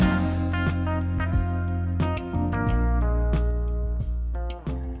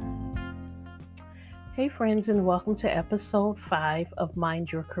Hey, friends, and welcome to episode 5 of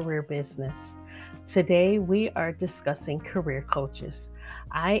Mind Your Career Business. Today, we are discussing career coaches.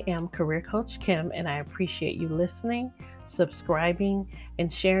 I am Career Coach Kim, and I appreciate you listening, subscribing,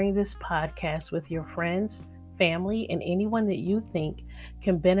 and sharing this podcast with your friends, family, and anyone that you think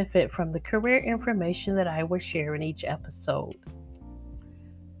can benefit from the career information that I will share in each episode.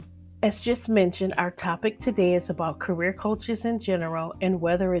 As just mentioned, our topic today is about career coaches in general and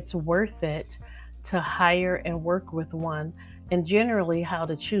whether it's worth it to hire and work with one, and generally how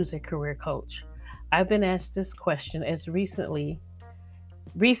to choose a career coach. I've been asked this question as recently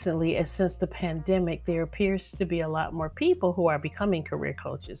as since the pandemic there appears to be a lot more people who are becoming career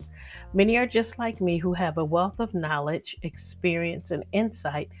coaches. Many are just like me who have a wealth of knowledge, experience, and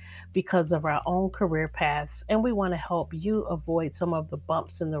insight because of our own career paths, and we want to help you avoid some of the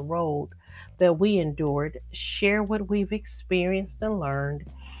bumps in the road that we endured, share what we've experienced and learned,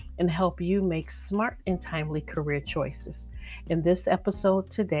 and help you make smart and timely career choices. In this episode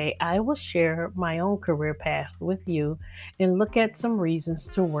today, I will share my own career path with you and look at some reasons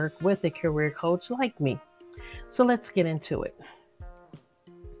to work with a career coach like me. So let's get into it.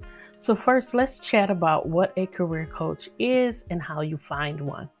 So, first, let's chat about what a career coach is and how you find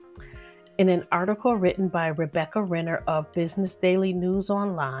one. In an article written by Rebecca Renner of Business Daily News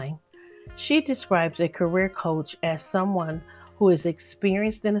Online, she describes a career coach as someone who is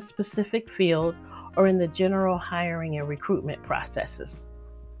experienced in a specific field or in the general hiring and recruitment processes.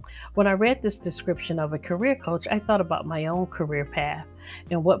 When I read this description of a career coach, I thought about my own career path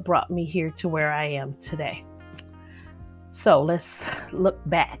and what brought me here to where I am today. So let's look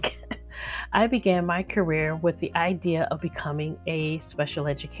back. I began my career with the idea of becoming a special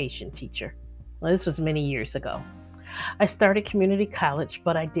education teacher. Well, this was many years ago. I started community college,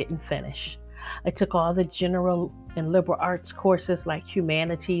 but I didn't finish. I took all the general and liberal arts courses like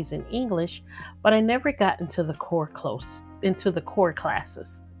humanities and English, but I never got into the core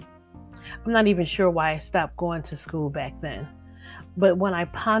classes. I'm not even sure why I stopped going to school back then. But when I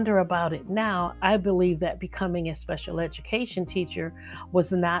ponder about it now, I believe that becoming a special education teacher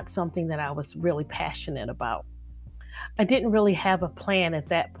was not something that I was really passionate about. I didn't really have a plan at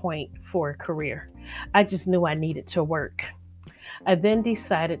that point for a career. I just knew I needed to work. I then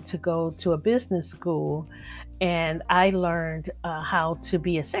decided to go to a business school and I learned how to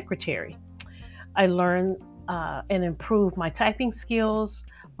be a secretary. I learned and improved my typing skills,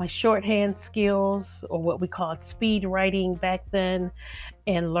 my shorthand skills, or what we called speed writing back then,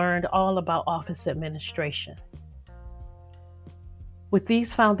 and learned all about office administration. With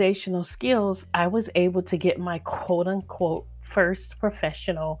these foundational skills, I was able to get my quote unquote first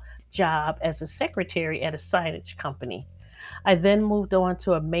professional job as a secretary at a signage company. I then moved on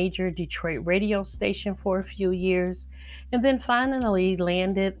to a major Detroit radio station for a few years and then finally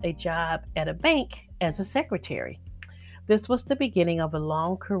landed a job at a bank as a secretary. This was the beginning of a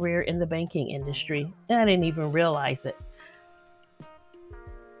long career in the banking industry, and I didn't even realize it.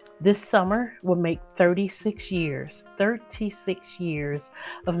 This summer will make 36 years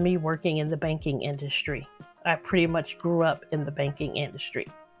of me working in the banking industry. I pretty much grew up in the banking industry.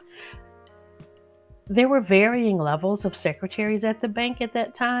 There were varying levels of secretaries at the bank at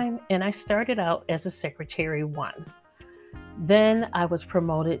that time, and I started out as a secretary 1. Then I was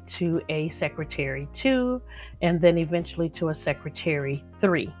promoted to a secretary 2, and then eventually to a secretary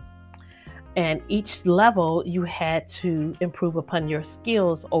 3. And each level you had to improve upon your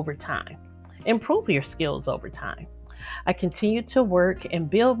skills over time. Improve your skills over time. I continued to work and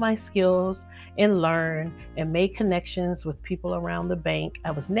build my skills and learn and make connections with people around the bank.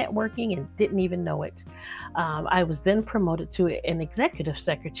 I was networking and didn't even know it. I was then promoted to an executive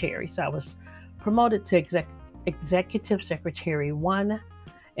secretary. So I was promoted to executive secretary 1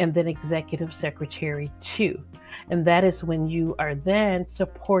 and then executive secretary 2. And that is when you are then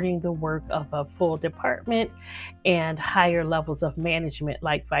supporting the work of a full department and higher levels of management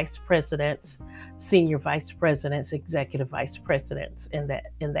like vice presidents, senior vice presidents, executive vice presidents, in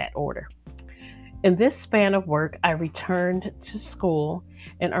that order. In this span of work, I returned to school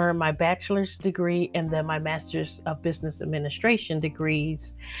and earned my bachelor's degree and then my master's of business administration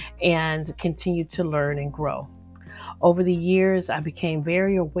degrees and continued to learn and grow. Over the years, I became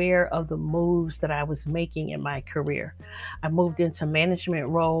very aware of the moves that I was making in my career. I moved into management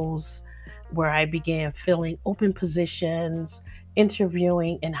roles where I began filling open positions,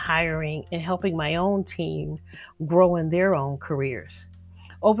 interviewing and hiring, and helping my own team grow in their own careers.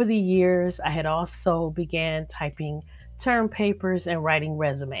 Over the years, I had also began typing term papers and writing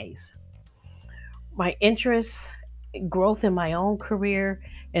resumes. My interests, growth in my own career,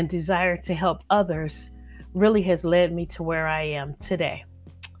 and desire to help others really has led me to where I am today.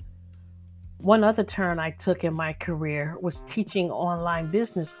 One other turn I took in my career was teaching online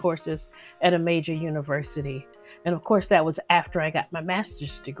business courses at a major university. And of course, that was after I got my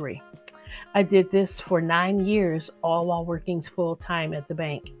master's degree. I did this for 9 years, all while working full time at the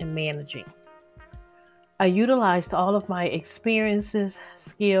bank and managing. I utilized all of my experiences,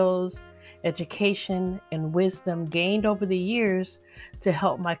 skills, education, and wisdom gained over the years to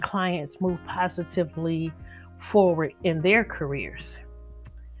help my clients move positively forward in their careers.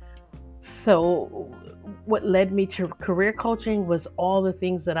 So, what led me to career coaching was all the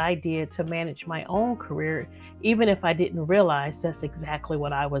things that I did to manage my own career, even if I didn't realize that's exactly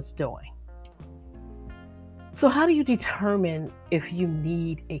what I was doing. So, how do you determine if you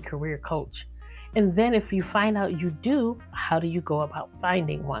need a career coach? And then, if you find out you do, how do you go about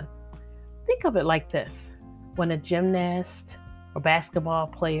finding one? Think of it like this: when a gymnast, or basketball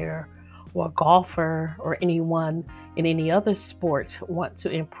player, or a golfer, or anyone in any other sport want to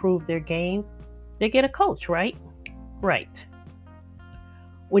improve their game, they get a coach, right? Right.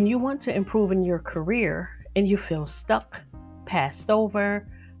 When you want to improve in your career and you feel stuck, passed over,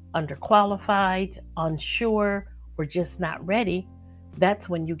 underqualified, unsure, or just not ready, that's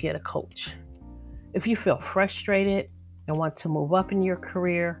when you get a coach. If you feel frustrated and want to move up in your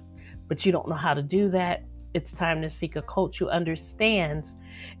career, but you don't know how to do that, it's time to seek a coach who understands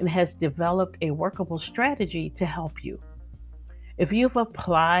and has developed a workable strategy to help you. If you've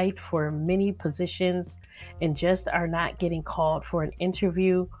applied for many positions and just are not getting called for an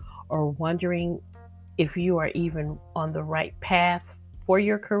interview, or wondering if you are even on the right path for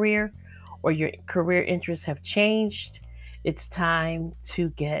your career, or your career interests have changed, it's time to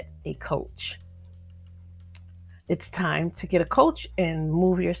get a coach. It's time to get a coach and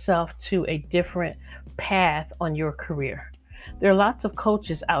move yourself to a different path on your career. There are lots of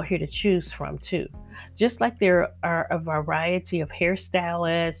coaches out here to choose from, too. Just like there are a variety of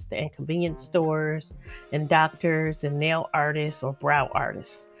hairstylists and convenience stores and doctors and nail artists or brow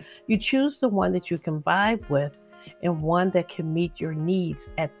artists. You choose the one that you can vibe with and one that can meet your needs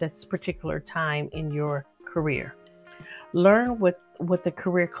at this particular time in your career. Learn what the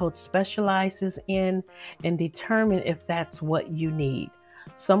career coach specializes in and determine if that's what you need.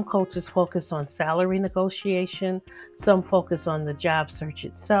 Some coaches focus on salary negotiation, some focus on the job search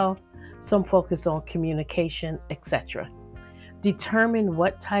itself, some focus on communication, etc. Determine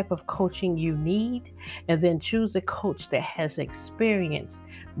what type of coaching you need and then choose a coach that has experience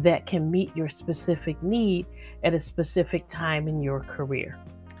that can meet your specific need at a specific time in your career.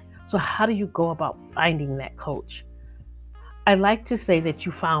 So, how do you go about finding that coach? I like to say that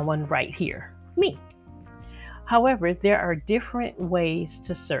you found one right here, me. However, there are different ways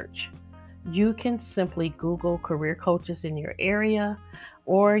to search. You can simply Google career coaches in your area,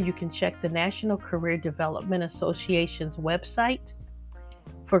 or you can check the National Career Development Association's website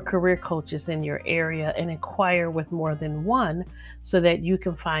for career coaches in your area and inquire with more than one so that you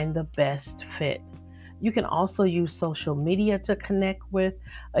can find the best fit. You can also use social media to connect with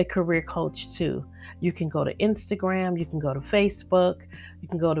a career coach too. You can go to Instagram, you can go to Facebook, you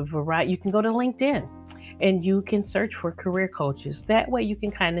can go to LinkedIn, and you can search for career coaches. That way you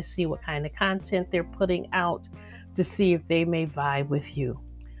can kind of see what kind of content they're putting out to see if they may vibe with you.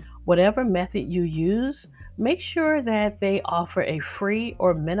 Whatever method you use, make sure that they offer a free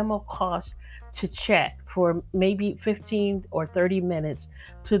or minimal cost to chat for maybe 15 or 30 minutes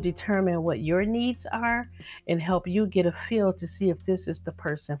to determine what your needs are and help you get a feel to see if this is the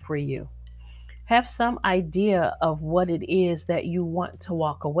person for you. Have some idea of what it is that you want to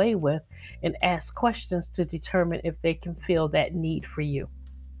walk away with and ask questions to determine if they can fill that need for you.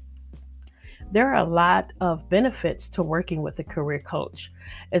 There are a lot of benefits to working with a career coach,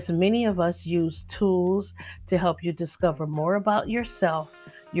 as many of us use tools to help you discover more about yourself,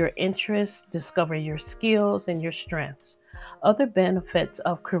 your interests, discover your skills and your strengths. Other benefits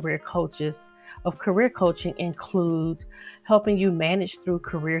of career coaching include helping you manage through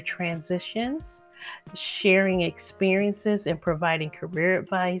career transitions, sharing experiences and providing career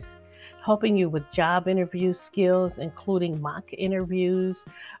advice, helping you with job interview skills, including mock interviews,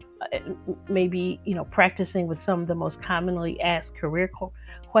 maybe practicing with some of the most commonly asked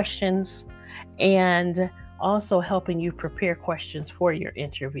questions, and also helping you prepare questions for your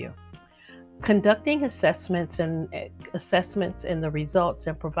interview. Conducting assessments and the results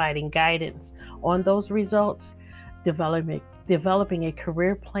and providing guidance on those results, developing a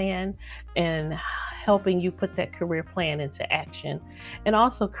career plan and helping you put that career plan into action, and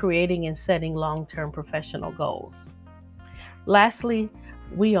also creating and setting long-term professional goals. Lastly,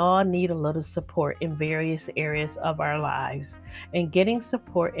 we all need a little support in various areas of our lives, and getting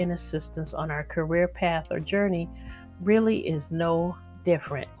support and assistance on our career path or journey really is no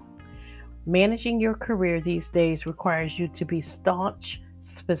different. Managing your career these days requires you to be staunch,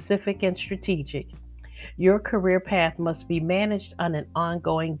 specific, and strategic. Your career path must be managed on an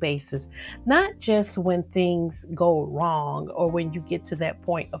ongoing basis, not just when things go wrong or when you get to that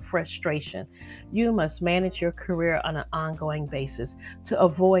point of frustration. You must manage your career on an ongoing basis to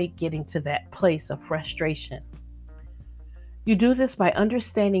avoid getting to that place of frustration. You do this by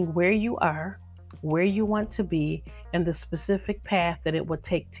understanding where you are, where you want to be, and the specific path that it will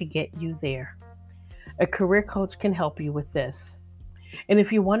take to get you there. A career coach can help you with this. And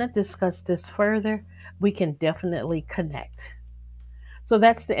if you want to discuss this further, we can definitely connect. So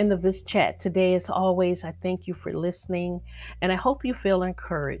that's the end of this chat today. As always, I thank you for listening and I hope you feel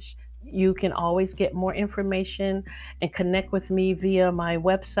encouraged. You can always get more information and connect with me via my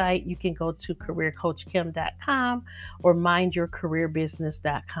website. You can go to careercoachkim.com or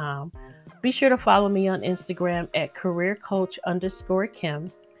mindyourcareerbusiness.com. Be sure to follow me on Instagram at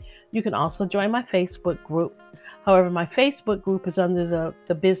careercoach_Kim. You can also join my Facebook group. However, my Facebook group is under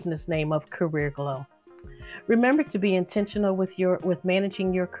the business name of Career Glow. Remember to be intentional with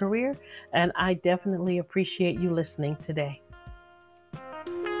managing your career, and I definitely appreciate you listening today.